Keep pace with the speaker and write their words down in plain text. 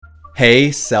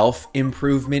Hey,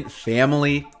 self-improvement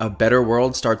family. A better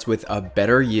world starts with a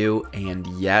better you, and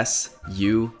yes,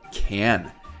 you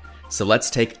can. So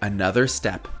let's take another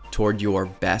step toward your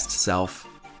best self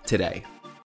today.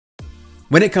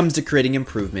 When it comes to creating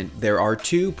improvement, there are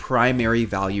two primary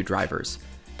value drivers,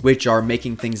 which are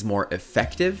making things more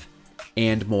effective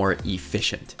and more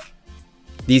efficient.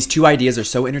 These two ideas are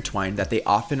so intertwined that they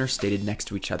often are stated next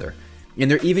to each other,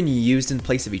 and they're even used in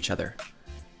place of each other.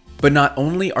 But not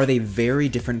only are they very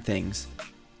different things,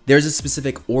 there's a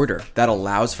specific order that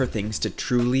allows for things to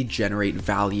truly generate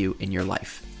value in your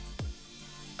life.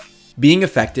 Being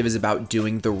effective is about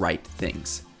doing the right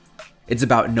things. It's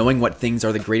about knowing what things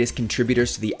are the greatest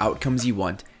contributors to the outcomes you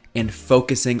want and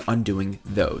focusing on doing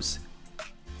those.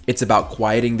 It's about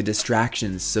quieting the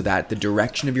distractions so that the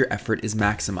direction of your effort is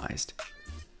maximized.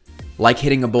 Like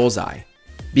hitting a bullseye,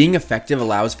 being effective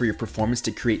allows for your performance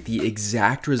to create the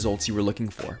exact results you were looking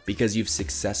for because you've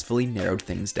successfully narrowed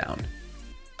things down.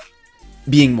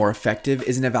 Being more effective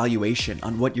is an evaluation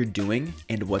on what you're doing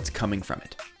and what's coming from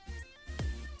it.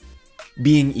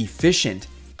 Being efficient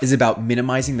is about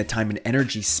minimizing the time and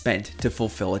energy spent to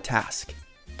fulfill a task.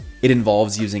 It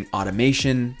involves using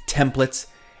automation, templates,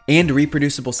 and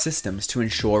reproducible systems to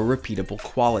ensure repeatable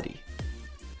quality.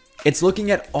 It's looking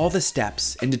at all the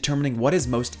steps and determining what is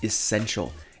most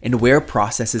essential and where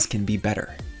processes can be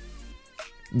better.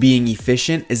 Being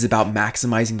efficient is about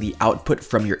maximizing the output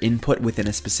from your input within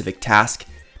a specific task,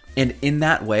 and in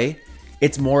that way,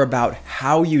 it's more about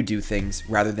how you do things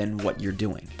rather than what you're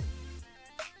doing.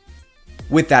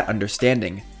 With that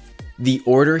understanding, the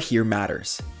order here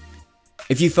matters.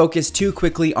 If you focus too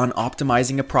quickly on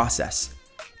optimizing a process,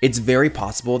 it's very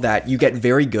possible that you get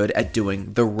very good at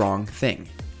doing the wrong thing.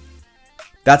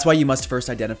 That's why you must first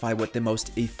identify what the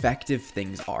most effective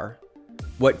things are,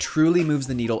 what truly moves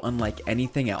the needle unlike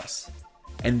anything else.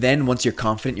 And then once you're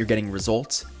confident you're getting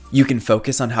results, you can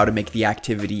focus on how to make the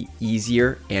activity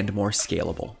easier and more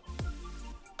scalable.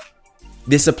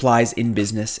 This applies in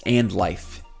business and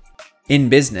life. In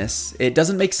business, it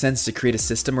doesn't make sense to create a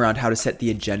system around how to set the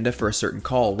agenda for a certain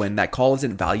call when that call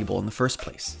isn't valuable in the first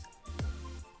place.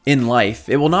 In life,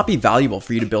 it will not be valuable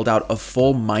for you to build out a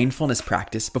full mindfulness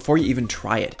practice before you even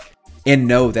try it and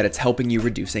know that it's helping you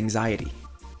reduce anxiety.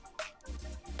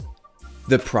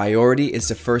 The priority is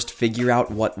to first figure out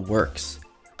what works,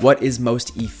 what is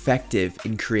most effective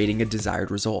in creating a desired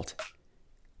result.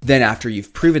 Then after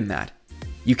you've proven that,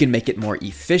 you can make it more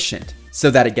efficient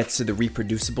so that it gets to the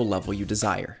reproducible level you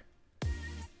desire.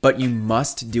 But you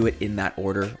must do it in that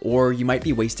order, or you might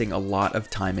be wasting a lot of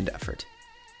time and effort.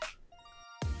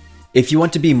 If you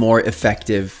want to be more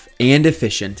effective and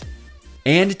efficient,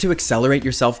 and to accelerate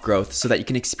your self-growth so that you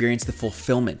can experience the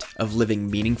fulfillment of living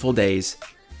meaningful days,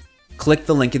 click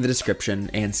the link in the description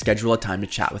and schedule a time to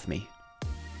chat with me.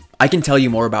 I can tell you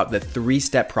more about the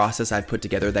 3-step process I've put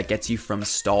together that gets you from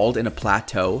stalled in a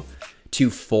plateau to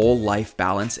full life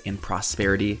balance and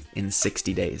prosperity in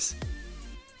 60 days.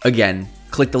 Again,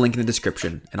 click the link in the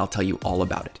description and I'll tell you all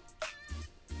about it.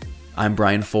 I'm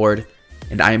Brian Ford,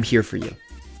 and I am here for you.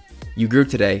 You grew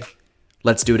today.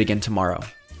 Let's do it again tomorrow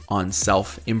on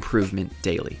Self-Improvement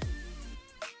Daily.